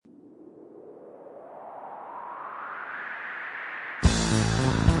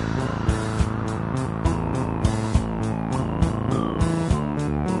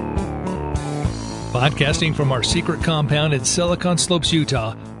Podcasting from our secret compound in Silicon Slopes,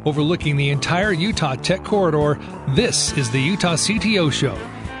 Utah, overlooking the entire Utah Tech Corridor, this is the Utah CTO Show.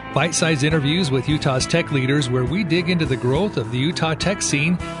 Bite-sized interviews with Utah's tech leaders where we dig into the growth of the Utah tech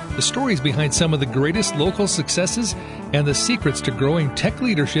scene, the stories behind some of the greatest local successes, and the secrets to growing tech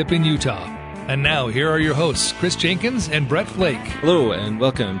leadership in Utah. And now, here are your hosts, Chris Jenkins and Brett Flake. Hello, and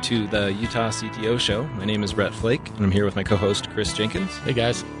welcome to the Utah CTO Show. My name is Brett Flake, and I'm here with my co-host, Chris Jenkins. Hey,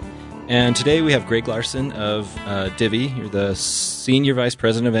 guys. And today we have Greg Larson of Divvy. You're the Senior Vice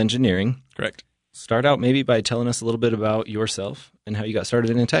President of Engineering. Correct. Start out maybe by telling us a little bit about yourself and how you got started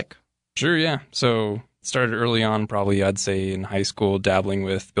in tech. Sure, yeah. So started early on, probably I'd say in high school, dabbling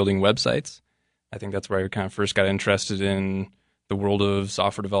with building websites. I think that's where I kind of first got interested in the world of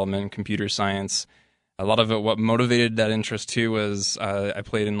software development and computer science. A lot of it, what motivated that interest too was I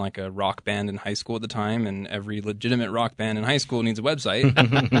played in like a rock band in high school at the time, and every legitimate rock band in high school needs a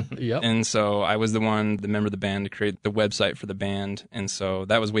website. Yep. And so I was the member of the band to create the website for the band. And so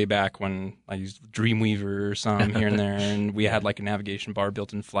that was way back when I used Dreamweaver or some here and there, and we had like a navigation bar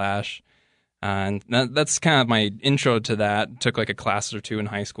built in Flash. And that's kind of my intro to that. Took like a class or two in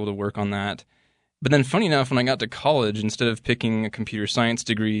high school to work on that. But then funny enough, when I got to college, instead of picking a computer science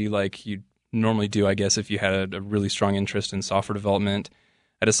degree like you normally do, I guess, if you had a really strong interest in software development,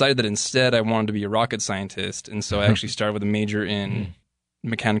 I decided that instead I wanted to be a rocket scientist. And so I actually started with a major in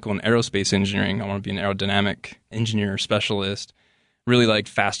mechanical and aerospace engineering. I want to be an aerodynamic engineer specialist, really like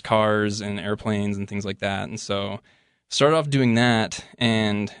fast cars and airplanes and things like that. And so started off doing that.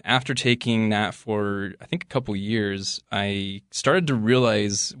 And after taking that for, I think, a couple years, I started to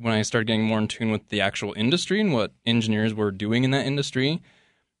realize when I started getting more in tune with the actual industry and what engineers were doing in that industry,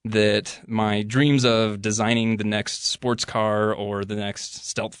 that my dreams of designing the next sports car or the next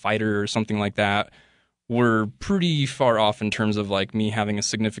stealth fighter or something like that were pretty far off in terms of like me having a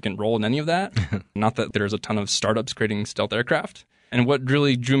significant role in any of that. Not that there's a ton of startups creating stealth aircraft. And what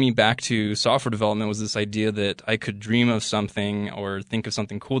really drew me back to software development was this idea that I could dream of something or think of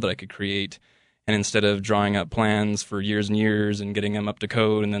something cool that I could create. And instead of drawing up plans for years and years and getting them up to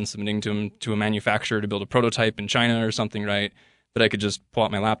code and then submitting them to a manufacturer to build a prototype in China or something, right? That I could just pull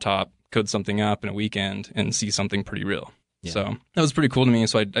out my laptop, code something up in a weekend, and see something pretty real. Yeah. So that was pretty cool to me.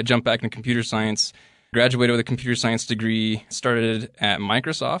 So I jumped back into computer science, graduated with a computer science degree, started at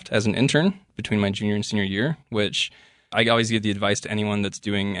Microsoft as an intern between my junior and senior year, which I always give the advice to anyone that's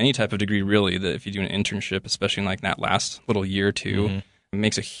doing any type of degree, really, that if you do an internship, especially in like that last little year or two, it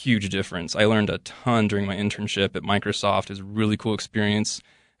makes a huge difference. I learned a ton during my internship at Microsoft. It was a really cool experience.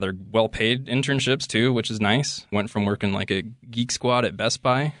 They're well-paid internships too, which is nice. Went from working like a geek squad at Best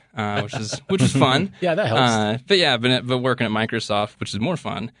Buy, which was fun. Yeah, that helps. But working at Microsoft, which is more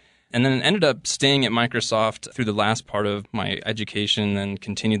fun. And then ended up staying at Microsoft through the last part of my education, and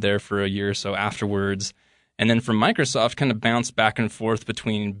continued there for a year or so afterwards. And then from Microsoft, kind of bounced back and forth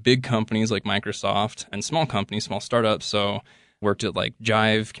between big companies like Microsoft and small companies, small startups. So worked at like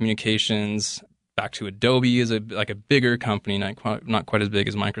Jive Communications, back to Adobe as a bigger company, not quite as big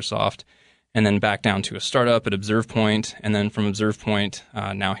as Microsoft, and then back down to a startup at ObservePoint, and then from ObservePoint,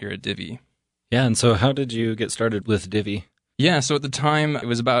 now here at Divvy. Yeah, and so how did you get started with Divvy? Yeah, so at the time, it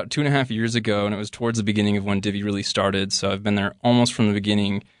was about 2.5 years ago, and it was towards the beginning of when Divvy really started, so I've been there almost from the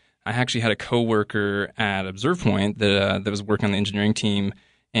beginning. I actually had a coworker at ObservePoint that was working on the engineering team,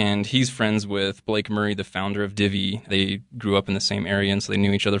 and he's friends with Blake Murray, the founder of Divvy. They grew up in the same area, and so they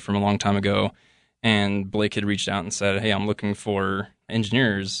knew each other from a long time ago. And Blake had reached out and said, hey, I'm looking for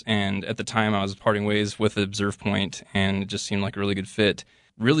engineers. And at the time, I was parting ways with ObservePoint, and it just seemed like a really good fit.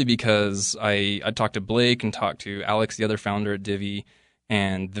 Really because I talked to Blake and talked to Alex, the other founder at Divvy,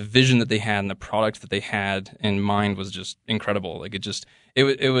 and the vision that they had and the product that they had in mind was just incredible. Like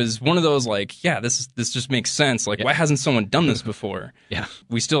it was one of those like, yeah, this just makes sense. Like, why hasn't someone done this before? Yeah,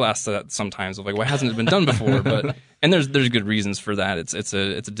 we still ask that sometimes of like, why hasn't it been done before? But and there's good reasons for that. It's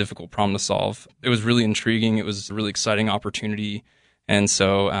a difficult problem to solve. It was really intriguing. It was a really exciting opportunity, and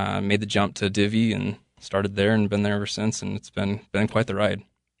so made the jump to Divvy and started there and been there ever since. And it's been quite the ride.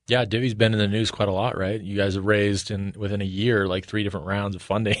 Yeah, Divvy's been in the news quite a lot, right? You guys have raised within a year like 3 different rounds of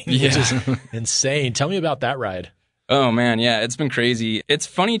funding, which is insane. Tell me about that ride. Oh, man, yeah, it's been crazy. It's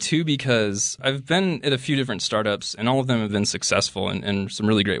funny, too, because I've been at a few different startups, and all of them have been successful in some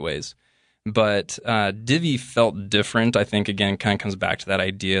really great ways. But Divvy felt different. I think, again, kind of comes back to that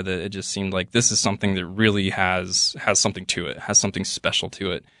idea that it just seemed like this is something that really has something to it, has something special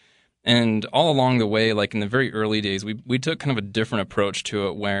to it. And all along the way, like in the very early days, we took kind of a different approach to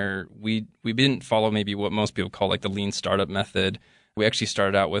it where we didn't follow maybe what most people call like the lean startup method. We actually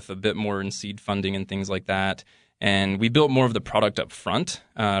started out with a bit more in seed funding and things like that. And we built more of the product up front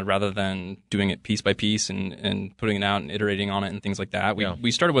rather than doing it piece by piece and putting it out and iterating on it and things like that.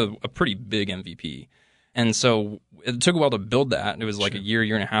 We started with a pretty big MVP. And so it took a while to build that. It was like a year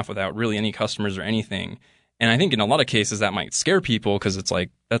and a half without really any customers or anything. And I think in a lot of cases that might scare people because it's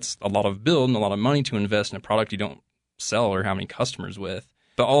like that's a lot of build and a lot of money to invest in a product you don't sell or have any customers with.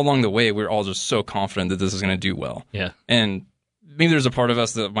 But all along the way, we're all just so confident that this is going to do well. Yeah. And maybe there's a part of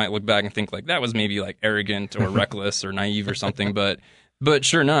us that might look back and think like that was maybe like arrogant or reckless or naive or something. But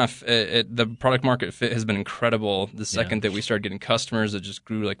sure enough, the product market fit has been incredible. The second that we started getting customers, it just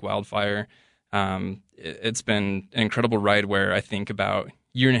grew like wildfire. It's been an incredible ride where I think about a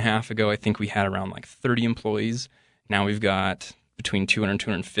year and a half ago, I think we had around like 30 employees. Now we've got between 200 and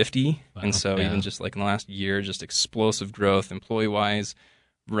 250. Wow. And so even just like in the last year, just explosive growth employee-wise.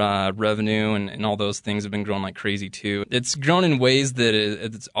 Revenue and all those things have been growing like crazy too. It's grown in ways that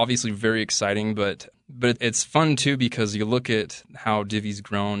it's obviously very exciting, but it's fun too because you look at how Divi's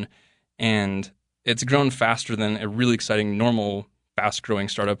grown and it's grown faster than a really exciting normal fast-growing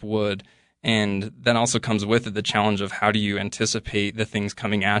startup would. And that also comes with it the challenge of how do you anticipate the things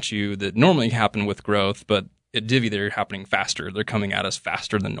coming at you that normally happen with growth, but at Divi they're happening faster. They're coming at us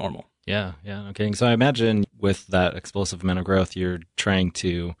faster than normal. Yeah, no kidding. So I imagine with that explosive amount of growth, you're trying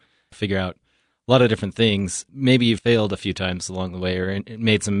to figure out a lot of different things. Maybe you failed a few times along the way or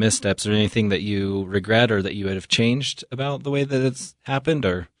made some missteps or anything that you regret or that you would have changed about the way that it's happened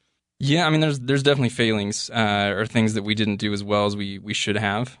or... Yeah, I mean, there's definitely failings or things that we didn't do as well as we should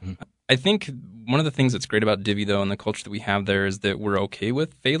have. Mm-hmm. I think one of the things that's great about Divi, though, and the culture that we have there is that we're okay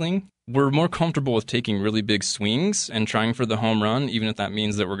with failing. We're more comfortable with taking really big swings and trying for the home run, even if that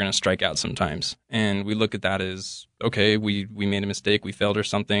means that we're going to strike out sometimes. And we look at that as, okay, we made a mistake, we failed or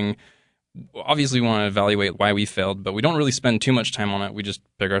something. Obviously, we want to evaluate why we failed, but we don't really spend too much time on it. We just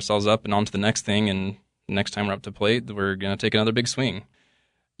pick ourselves up and on to the next thing, and next time we're up to plate, we're going to take another big swing.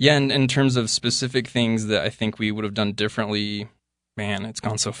 Yeah, and in terms of specific things that I think we would have done differently, man, it's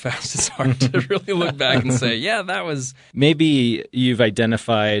gone so fast. It's hard to really look back and say, yeah, that was... Maybe you've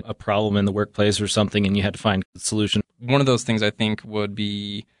identified a problem in the workplace or something and you had to find a solution. One of those things I think would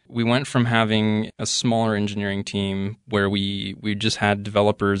be we went from having a smaller engineering team where we just had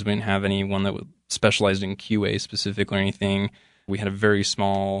developers. We didn't have anyone that specialized in QA specifically or anything. We had a very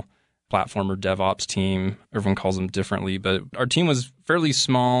small platform or DevOps team. Everyone calls them differently, but our team was fairly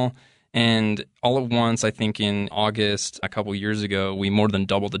small. And all at once, I think in August, a couple years ago, we more than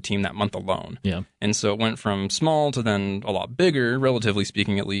doubled the team that month alone. Yeah. And so it went from small to then a lot bigger, relatively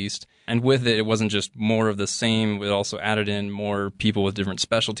speaking at least. And with it, it wasn't just more of the same. We also added in more people with different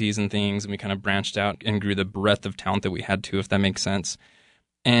specialties and things. And we kind of branched out and grew the breadth of talent that we had to, if that makes sense.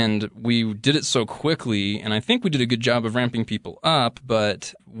 And we did it so quickly, and I think we did a good job of ramping people up,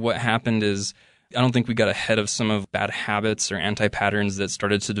 but what happened is I don't think we got ahead of some of bad habits or anti-patterns that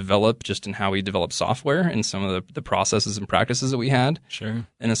started to develop just in how we develop software and some of the processes and practices that we had. Sure.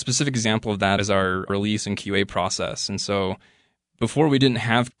 And a specific example of that is our release and QA process. And so before we didn't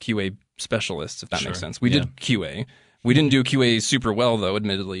have QA specialists, if that makes sense. We did QA. We didn't do QA super well, though,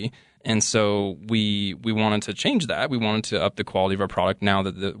 admittedly. And so we wanted to change that. We wanted to up the quality of our product now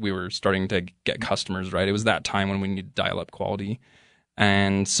that we were starting to get customers, right? It was that time when we needed to dial up quality.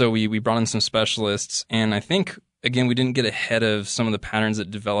 And so we brought in some specialists. And I think, again, we didn't get ahead of some of the patterns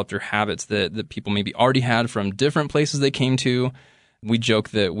that developed or habits that people maybe already had from different places they came to. We joke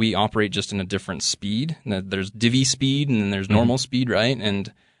that we operate just in a different speed. That there's Divi speed and then there's normal speed, right?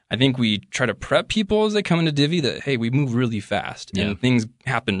 And I think we try to prep people as they come into Divi that, hey, we move really fast and things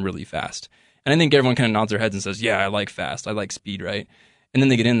happen really fast. And I think everyone kind of nods their heads and says, yeah, I like fast. I like speed, right? And then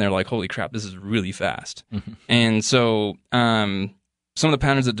they get in there like, holy crap, this is really fast. Mm-hmm. And so some of the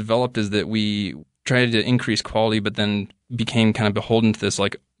patterns that developed is that we tried to increase quality, but then became kind of beholden to this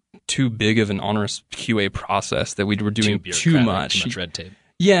like too big of an onerous QA process that we were doing too much red tape.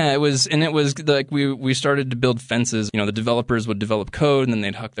 Yeah, it was like we started to build fences. You know, the developers would develop code and then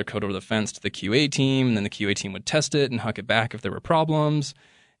they'd huck their code over the fence to the QA team, and then the QA team would test it and huck it back if there were problems.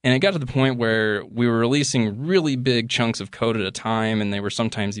 And it got to the point where we were releasing really big chunks of code at a time, and they were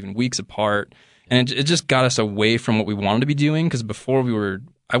sometimes even weeks apart. And it just got us away from what we wanted to be doing, because before we were,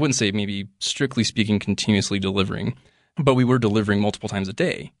 I wouldn't say maybe strictly speaking continuously delivering, but we were delivering multiple times a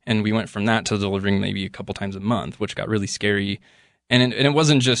day. And we went from that to delivering maybe a couple times a month, which got really scary. And it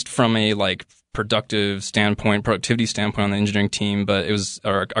wasn't just from a like productivity standpoint on the engineering team, but it was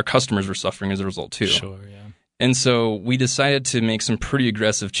our customers were suffering as a result too. Sure, yeah. And so we decided to make some pretty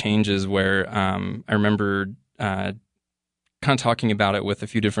aggressive changes where I remember kind of talking about it with a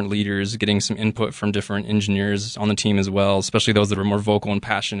few different leaders, getting some input from different engineers on the team as well, especially those that were more vocal and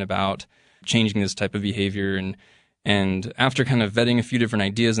passionate about changing this type of behavior. And after kind of vetting a few different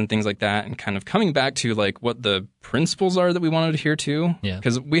ideas and things like that, and kind of coming back to like what the principles are that we wanted to adhere to,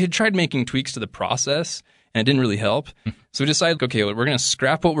 because we had tried making tweaks to the process and it didn't really help. So we decided, okay, we're going to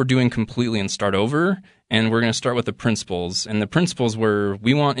scrap what we're doing completely and start over. And we're going to start with the principles. And the principles were,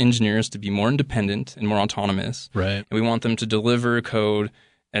 we want engineers to be more independent and more autonomous. Right. And we want them to deliver code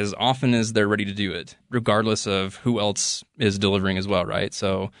as often as they're ready to do it, regardless of who else is delivering as well, right?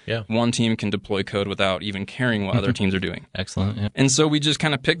 So one team can deploy code without even caring what other teams are doing. Excellent. Yeah. And so we just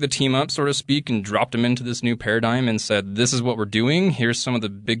kind of picked the team up, so to speak, and dropped them into this new paradigm and said, this is what we're doing. Here's some of the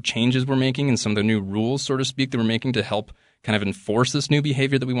big changes we're making and some of the new rules, so to speak, that we're making to help kind of enforce this new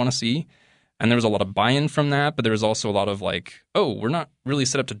behavior that we want to see. And there was a lot of buy-in from that, but there was also a lot of like, oh, we're not really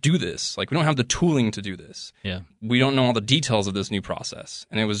set up to do this. Like, we don't have the tooling to do this. Yeah. We don't know all the details of this new process.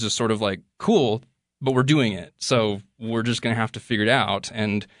 And it was just sort of like, cool, but we're doing it. So we're just going to have to figure it out.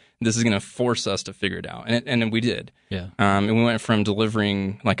 And this is going to force us to figure it out. And we did. Yeah. And we went from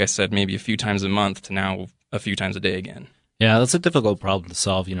delivering, like I said, maybe a few times a month to now a few times a day again. Yeah, that's a difficult problem to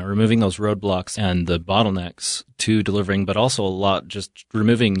solve, removing those roadblocks and the bottlenecks to delivering, but also a lot just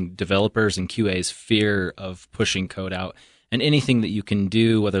removing developers and QA's fear of pushing code out. And anything that you can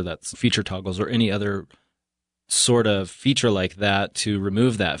do, whether that's feature toggles or any other sort of feature like that to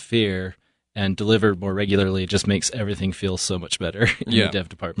remove that fear and deliver more regularly, just makes everything feel so much better in the dev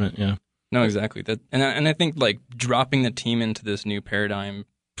department. Yeah. No, exactly. And I think like dropping the team into this new paradigm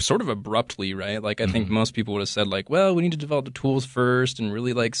sort of abruptly, right? Like I think most people would have said like, well, we need to develop the tools first and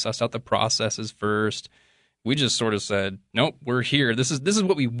really like suss out the processes first. We just sort of said, nope, we're here. This is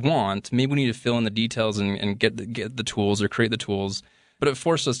what we want. Maybe we need to fill in the details and get the tools or create the tools. But it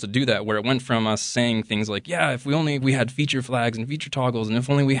forced us to do that, where it went from us saying things like, yeah, if we had feature flags and feature toggles, and if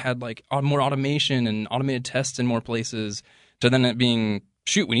only we had like more automation and automated tests in more places, to then it being,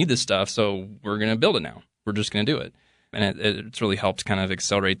 shoot, we need this stuff, so we're going to build it now. We're just going to do it. And it's really helped kind of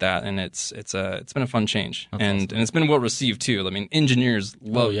accelerate that, and it's been a fun change, and it's been well received too. I mean, engineers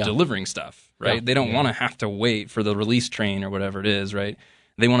love delivering stuff, right? Yeah. They don't want to have to wait for the release train or whatever it is, right?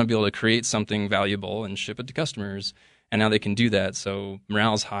 They want to be able to create something valuable and ship it to customers, and now they can do that. So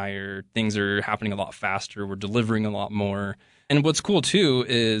morale's higher, things are happening a lot faster, we're delivering a lot more. And what's cool too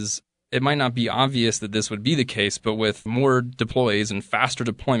is, it might not be obvious that this would be the case, but with more deploys and faster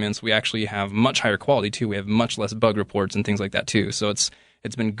deployments, we actually have much higher quality too. We have much less bug reports and things like that too. So it's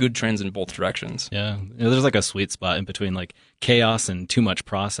been good trends in both directions. Yeah. There's like a sweet spot in between like chaos and too much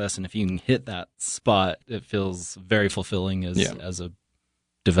process. And if you can hit that spot, it feels very fulfilling as a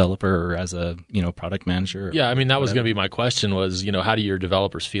developer or as a product manager. Yeah, I mean, that was going to be my question was, how do your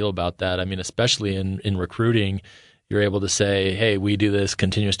developers feel about that? I mean, especially in recruiting, you're able to say, hey, we do this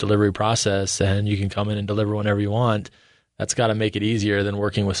continuous delivery process and you can come in and deliver whenever you want. That's got to make it easier than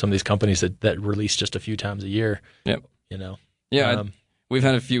working with some of these companies that release just a few times a year. Yep. Yeah. We've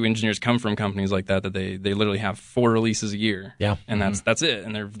had a few engineers come from companies like that they literally have 4 releases a year. Yeah. And that's it.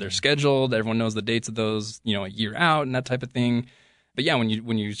 And they're scheduled. Everyone knows the dates of those, a year out and that type of thing. But yeah,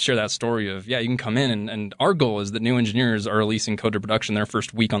 when you share that story of, you can come in and our goal is that new engineers are releasing code to production their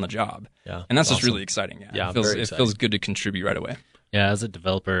first week on the job. Yeah. And that's just really exciting. Yeah, it feels good to contribute right away. Yeah, as a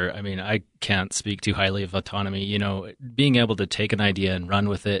developer, I mean, I can't speak too highly of autonomy. Being able to take an idea and run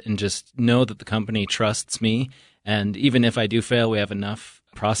with it and just know that the company trusts me. And even if I do fail, we have enough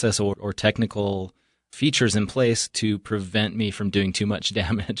process or technical features in place to prevent me from doing too much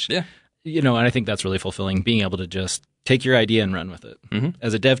damage. Yeah. And I think that's really fulfilling, being able to just take your idea and run with it. Mm-hmm.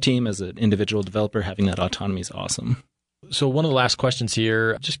 As a dev team, as an individual developer, having that autonomy is awesome. So one of the last questions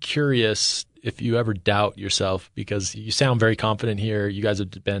here, just curious if you ever doubt yourself, because you sound very confident here. You guys have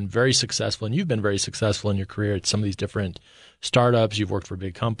been very successful, and you've been very successful in your career at some of these different startups. You've worked for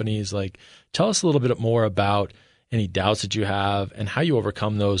big companies. Like, tell us a little bit more about any doubts that you have and how you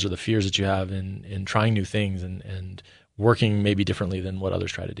overcome those or the fears that you have in trying new things and working maybe differently than what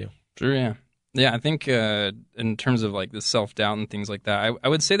others try to do. Sure, yeah. Yeah, I think in terms of like the self-doubt and things like that, I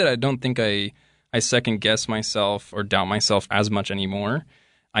would say that I don't think I second-guess myself or doubt myself as much anymore.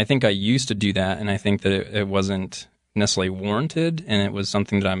 I think I used to do that, and I think that it wasn't necessarily warranted, and it was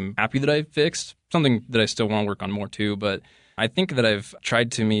something that I'm happy that I fixed, something that I still want to work on more too. But I think that I've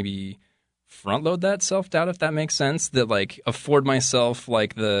tried to maybe front-load that self-doubt, if that makes sense, that like afford myself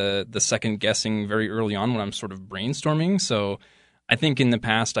like the second-guessing very early on when I'm sort of brainstorming. So I think in the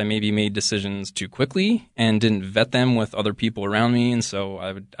past I maybe made decisions too quickly and didn't vet them with other people around me, and so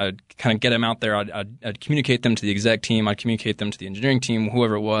I'd kind of get them out there. I'd communicate them to the exec team. I'd communicate them to the engineering team,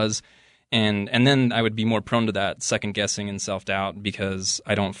 whoever it was, and then I would be more prone to that second guessing and self doubt because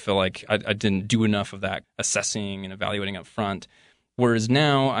I don't feel like I didn't do enough of that assessing and evaluating up front. Whereas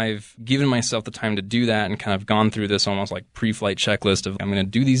now I've given myself the time to do that and kind of gone through this almost like pre-flight checklist of I'm going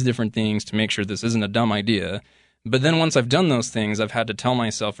to do these different things to make sure this isn't a dumb idea. But then once I've done those things, I've had to tell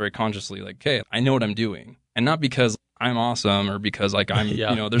myself very consciously, like, hey, I know what I'm doing. And not because I'm awesome or because like I'm,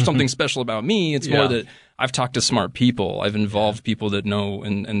 there's something special about me. It's more that I've talked to smart people. I've involved people that know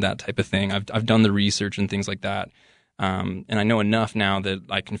and that type of thing. I've done the research and things like that. And I know enough now that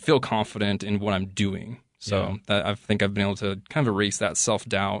I can feel confident in what I'm doing. So I think I've been able to kind of erase that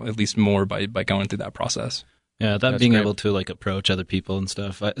self-doubt at least more by going through that process. Yeah, that's being able to like approach other people and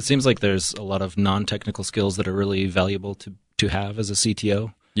stuff. It seems like there's a lot of non-technical skills that are really valuable to have as a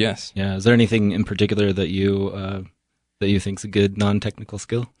CTO. Yes. Yeah. Is there anything in particular that you think's a good non-technical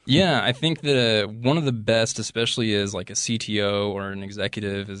skill? Yeah, I think that one of the best, especially as like a CTO or an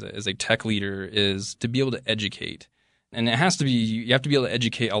executive, as a tech leader, is to be able to educate. And you have to be able to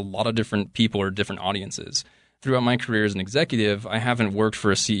educate a lot of different people or different audiences. Throughout my career as an executive, I haven't worked for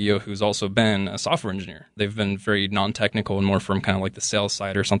a CEO who's also been a software engineer. They've been very non-technical and more from kind of like the sales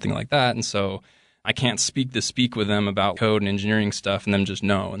side or something like that. And so I can't speak with them about code and engineering stuff and them just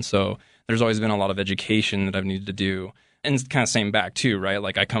know. And so there's always been a lot of education that I've needed to do. And it's kind of same back too, right?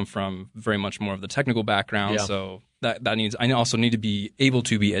 Like I come from very much more of the technical background. So I also need to be able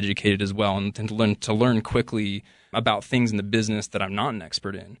to be educated as well and to learn quickly about things in the business that I'm not an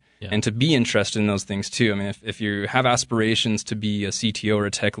expert in, and to be interested in those things too. I mean, if you have aspirations to be a CTO or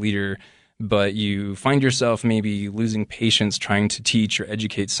a tech leader, but you find yourself maybe losing patience trying to teach or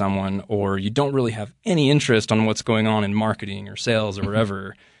educate someone, or you don't really have any interest on what's going on in marketing or sales or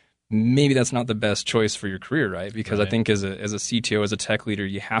wherever, maybe that's not the best choice for your career, right? Because I think as a CTO, as a tech leader,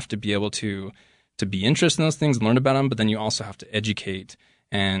 you have to be able to be interested in those things, learn about them, but then you also have to educate.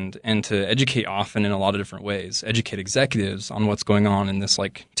 And to educate often in a lot of different ways. Educate executives on what's going on in this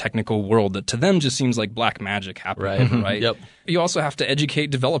like technical world that to them just seems like black magic happening, right? Yep. You also have to educate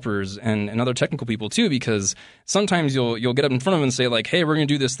developers and other technical people too, because sometimes you'll get up in front of them and say like, hey, we're going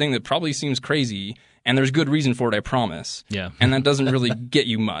to do this thing that probably seems crazy, and there's good reason for it, I promise. Yeah. And that doesn't really get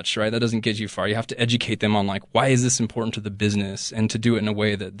you much, right? That doesn't get you far. You have to educate them on like, why is this important to the business, and to do it in a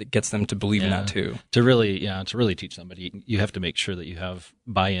way that gets them to believe in that too. To really teach somebody, you have to make sure that you have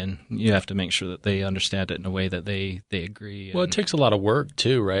buy-in. You have to make sure that they understand it in a way that they agree. Well, it takes a lot of work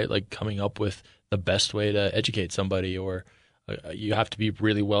too, right? Like coming up with the best way to educate somebody, or you have to be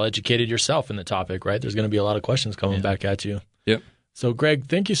really well educated yourself in the topic, right? There's going to be a lot of questions coming back at you. Yep. So, Greg,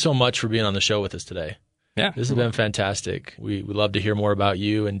 thank you so much for being on the show with us today. Yeah. This has been fantastic. We love to hear more about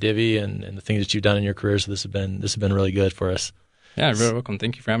you and Divi and the things that you've done in your career. So this has been really good for us. Yeah, you're very welcome.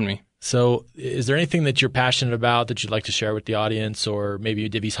 Thank you for having me. So is there anything that you're passionate about that you'd like to share with the audience, or maybe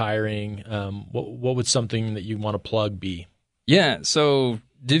Divi's hiring? What would something that you want to plug be? Yeah, so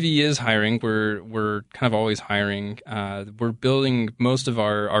Divi is hiring. We're kind of always hiring. We're building most of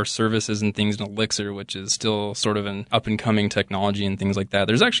our services and things in Elixir, which is still sort of an up-and-coming technology and things like that.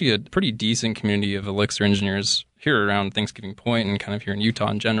 There's actually a pretty decent community of Elixir engineers here around Thanksgiving Point and kind of here in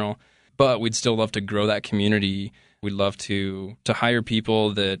Utah in general. But we'd still love to grow that community. We'd love to hire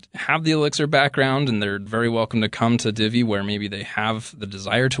people that have the Elixir background, and they're very welcome to come to Divi where maybe they have the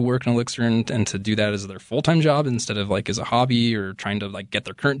desire to work in Elixir and to do that as their full-time job instead of like as a hobby or trying to like get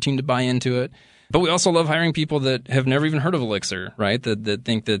their current team to buy into it. But we also love hiring people that have never even heard of Elixir, right? That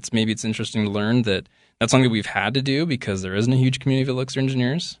think that maybe it's interesting to learn that that's something we've had to do because there isn't a huge community of Elixir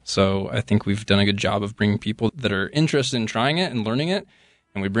engineers. So I think we've done a good job of bringing people that are interested in trying it and learning it.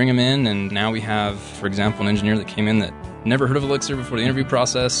 And we bring them in, and now we have, for example, an engineer that came in that never heard of Elixir before the interview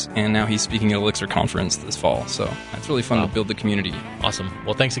process, and now he's speaking at Elixir conference this fall. So it's really fun to build the community. Awesome.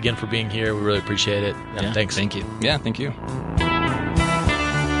 Well, thanks again for being here. We really appreciate it. Yeah, thanks. Thank you. Yeah, thank you.